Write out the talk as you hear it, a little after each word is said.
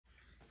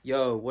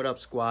Yo, what up,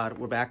 squad?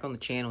 We're back on the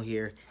channel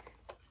here.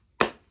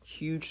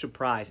 Huge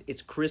surprise.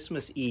 It's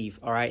Christmas Eve,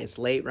 all right? It's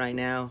late right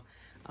now.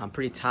 I'm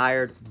pretty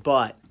tired,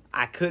 but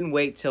I couldn't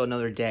wait till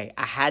another day.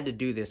 I had to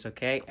do this,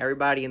 okay?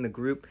 Everybody in the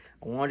group,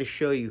 I wanted to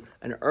show you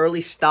an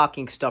early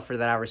stocking stuffer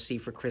that I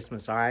received for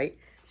Christmas, all right?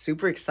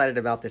 Super excited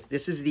about this.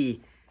 This is the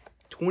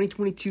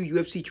 2022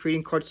 UFC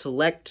Trading Card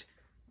Select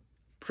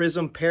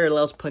Prism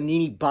Parallels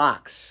Panini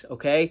box,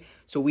 okay?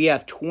 So we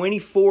have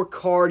 24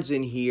 cards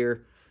in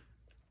here.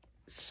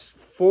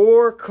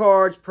 4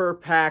 cards per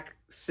pack,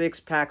 6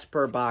 packs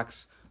per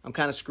box. I'm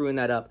kind of screwing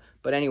that up.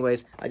 But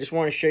anyways, I just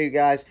want to show you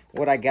guys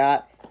what I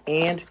got.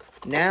 And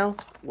now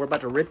we're about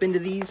to rip into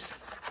these.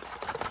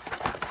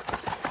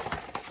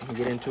 Let me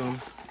get into them.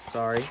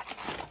 Sorry.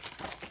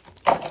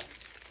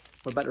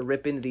 We're about to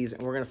rip into these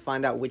and we're going to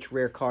find out which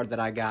rare card that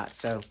I got.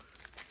 So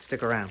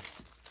stick around.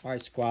 All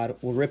right, squad.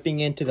 We're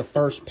ripping into the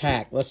first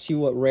pack. Let's see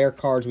what rare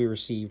cards we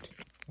received.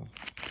 Oh,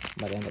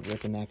 I might end up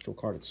ripping the actual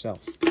card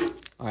itself.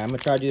 All right, I'm going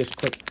to try to do this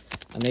quick.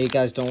 I know you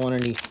guys don't want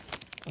any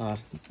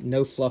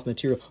no fluff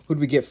material. Who do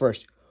we get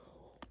first?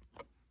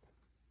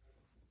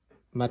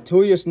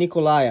 Mateusz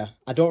Nicolaya.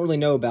 I don't really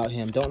know about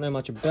him. Don't know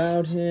much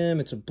about him.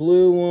 It's a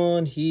blue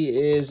one. He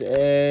is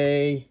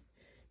a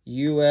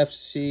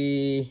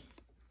UFC.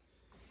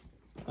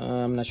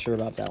 I'm not sure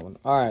about that one.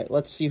 All right,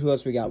 let's see who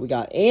else we got. We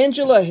got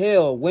Angela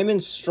Hill,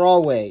 women's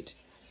strawweight.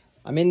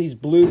 I'm in these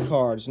blue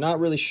cards. Not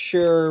really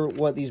sure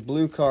what these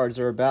blue cards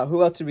are about.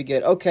 Who else did we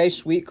get? Okay,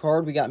 sweet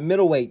card. We got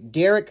middleweight,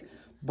 Derek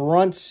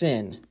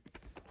Brunson.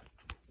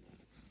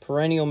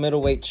 Perennial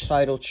middleweight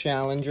title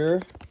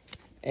challenger.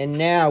 And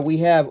now we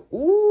have,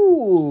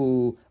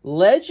 ooh,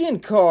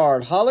 legend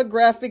card.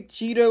 Holographic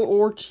Tito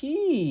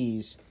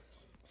Ortiz.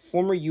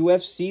 Former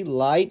UFC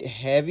light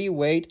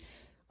heavyweight.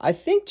 I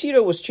think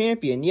Tito was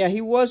champion. Yeah, he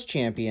was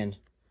champion.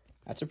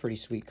 That's a pretty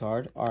sweet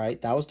card. All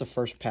right, that was the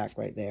first pack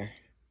right there.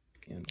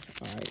 And,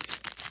 all right,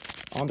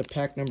 on to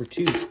pack number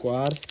 2,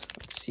 squad.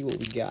 Let's see what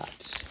we got.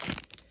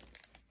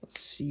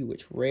 Let's see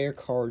which rare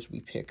cards we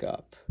pick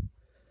up.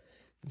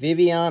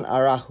 Viviane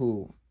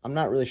Araújo. I'm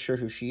not really sure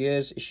who she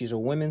is. She's a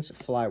women's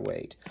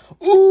flyweight.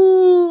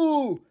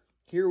 Ooh!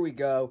 Here we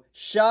go.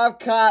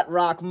 Shavkat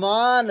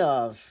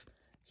Rakhmonov.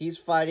 He's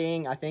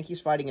fighting, I think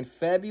he's fighting in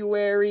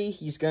February.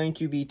 He's going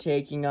to be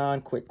taking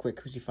on, quick,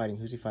 who's he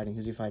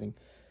fighting?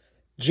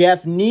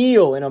 Jeff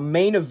Neal in a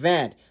main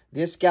event.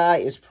 This guy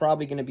is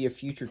probably going to be a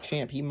future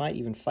champ. He might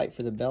even fight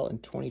for the belt in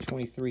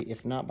 2023,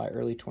 if not by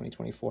early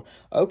 2024.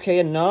 Okay,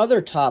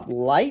 another top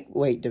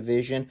lightweight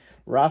division.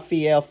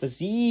 Rafael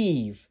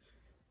Fiziev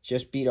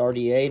just beat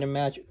RDA in a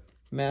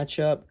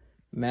matchup.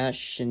 Matt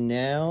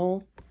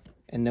Chanel.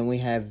 And then we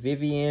have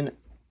Vivian.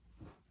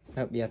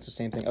 Oh, yeah, it's the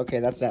same thing. Okay,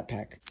 that's that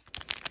pack.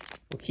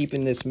 We're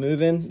keeping this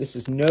moving. This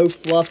is no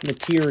fluff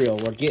material.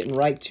 We're getting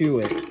right to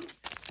it.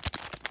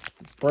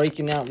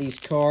 Breaking out these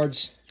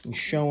cards and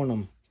showing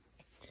them.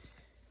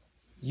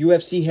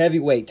 UFC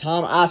heavyweight,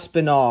 Tom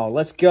Aspinall.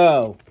 Let's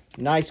go.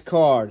 Nice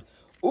card.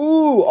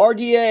 Ooh,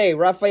 RDA,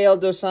 Rafael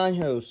Dos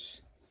Anjos.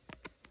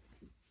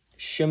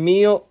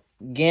 Shamil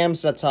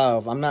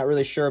Gamzatov. I'm not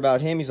really sure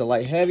about him. He's a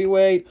light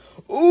heavyweight.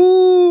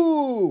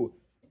 Ooh!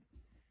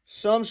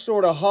 Some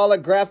sort of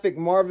holographic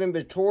Marvin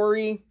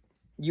Vettori.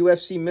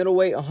 UFC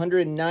middleweight,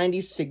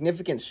 190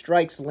 significant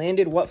strikes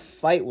landed. What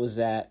fight was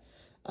that?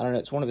 I don't know.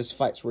 It's one of his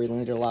fights where he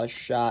landed a lot of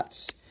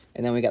shots.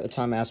 And then we got the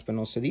Tom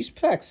Aspinall. So these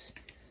packs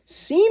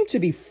seem to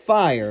be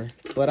fire,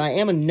 but I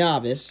am a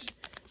novice,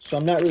 so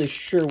I'm not really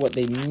sure what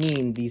they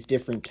mean, these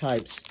different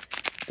types.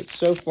 But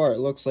so far, it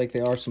looks like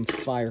there are some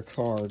fire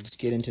cards.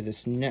 Get into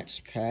this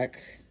next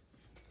pack.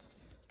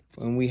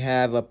 And we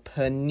have a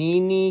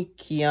Panini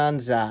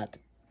Kianzad.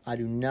 I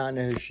do not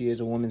know who she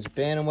is, a women's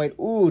bantamweight.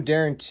 Ooh,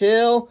 Darren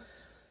Till.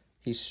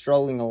 He's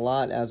struggling a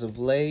lot as of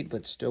late,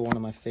 but still one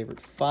of my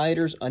favorite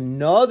fighters.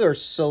 Another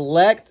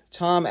select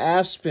Tom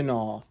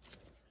Aspinall.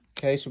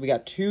 Okay, so we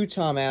got 2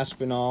 Tom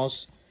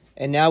Aspinalls.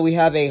 And now we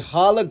have a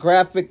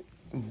holographic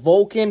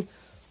Volkan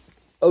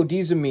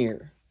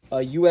Ozdemir, a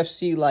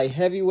UFC light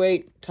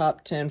heavyweight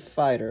top 10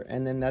 fighter.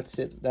 And then that's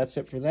it. That's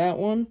it for that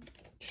one.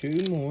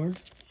 2 more.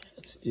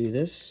 Let's do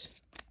this.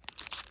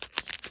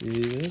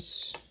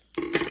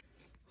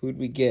 Who'd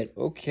we get?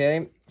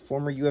 Okay,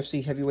 former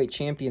UFC heavyweight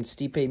champion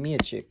Stipe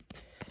Miocic.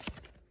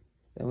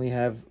 Then we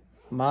have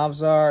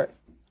Mavzar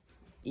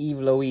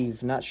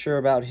Evloev. Not sure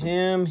about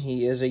him.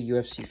 He is a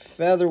UFC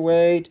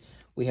featherweight.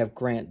 We have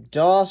Grant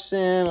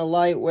Dawson, a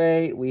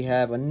lightweight. We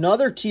have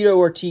another Tito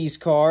Ortiz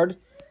card.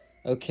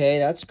 Okay,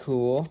 that's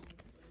cool.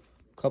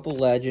 Couple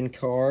legend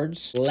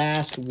cards.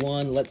 Last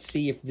one. Let's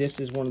see if this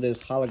is one of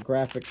those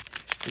holographic,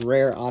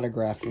 rare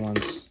autographed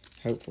ones.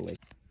 Hopefully.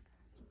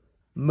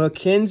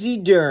 Mackenzie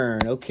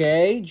Dern.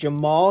 Okay.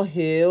 Jamal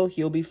Hill.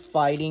 He'll be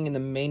fighting in the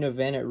main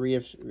event at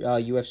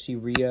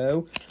UFC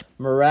Rio.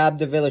 Merab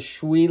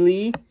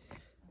Dvalishvili.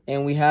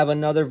 And we have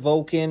another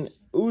Volkan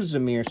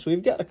Ozdemir. So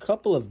we've got a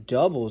couple of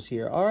doubles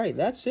here. All right,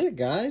 that's it,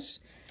 guys.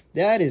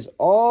 That is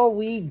all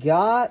we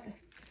got.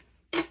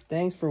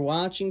 Thanks for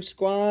watching,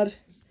 squad.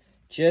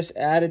 Just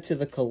added to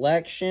the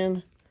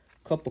collection.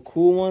 couple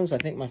cool ones. I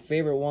think my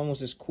favorite one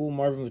was this cool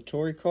Marvin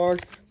Vettori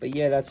card. But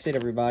yeah, that's it,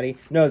 everybody.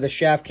 No, the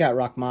Shavkat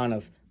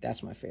Rakhmonov.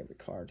 That's my favorite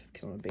card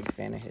because I'm a big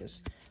fan of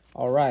his.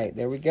 All right,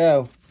 there we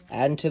go.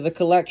 Adding to the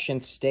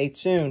collection. Stay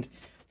tuned.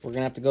 We're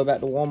going to have to go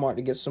back to Walmart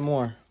to get some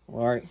more.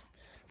 All right,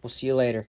 we'll see you later.